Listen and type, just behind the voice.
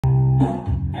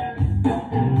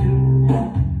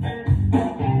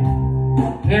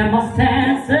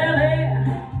Mustang silly.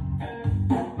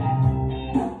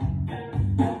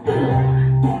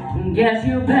 Guess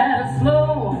you better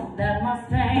slow that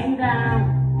Mustang down.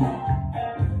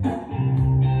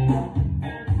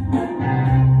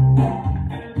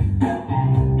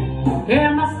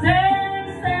 Here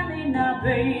Mustang silly now,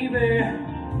 baby.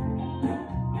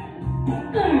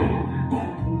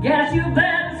 Guess you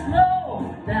better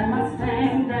slow that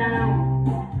Mustang down.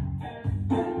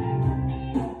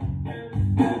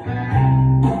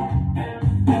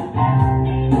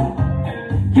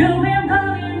 You've been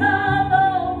running all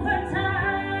over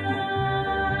town.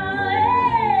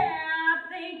 Yeah, I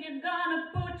think you're gonna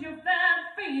put your fat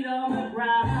feet on the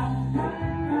ground.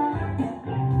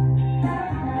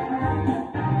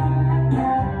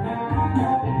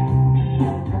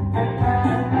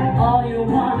 All you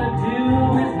wanna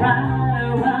do is ride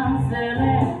around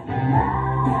silly.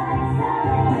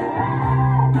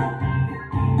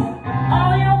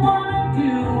 All you wanna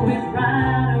do is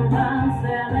ride around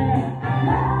silly.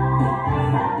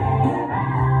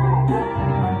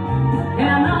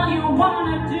 And all you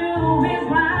wanna do is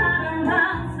ride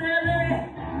around silly.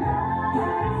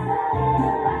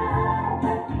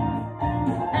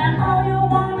 And all you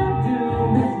wanna do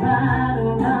is ride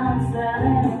around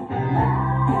silly.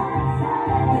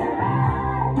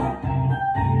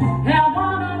 And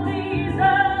one of these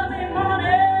early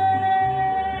mornings,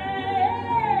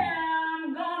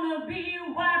 I'm gonna be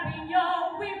wiping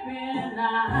your weeping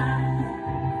eyes.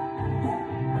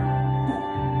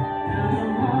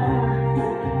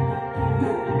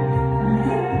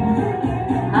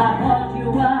 I bought you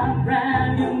a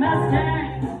brand new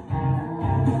Mustang.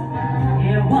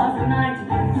 It was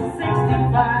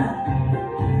 1965.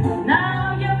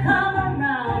 Now you come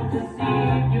around to see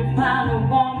if you find a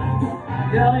woman.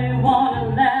 Girl, you wanna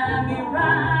let me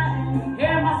ride?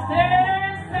 Hear my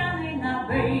Mustang selling now,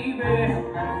 baby.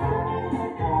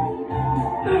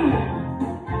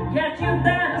 Yet you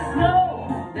better slow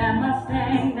that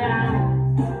Mustang down.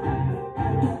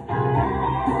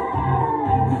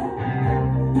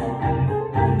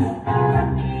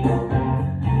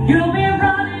 You'll be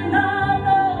running all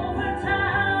over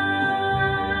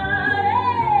town.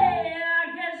 Yeah, I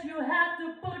guess you have to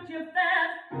put your fat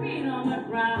feet on the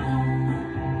ground.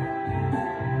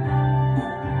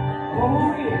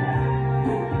 Oh yeah.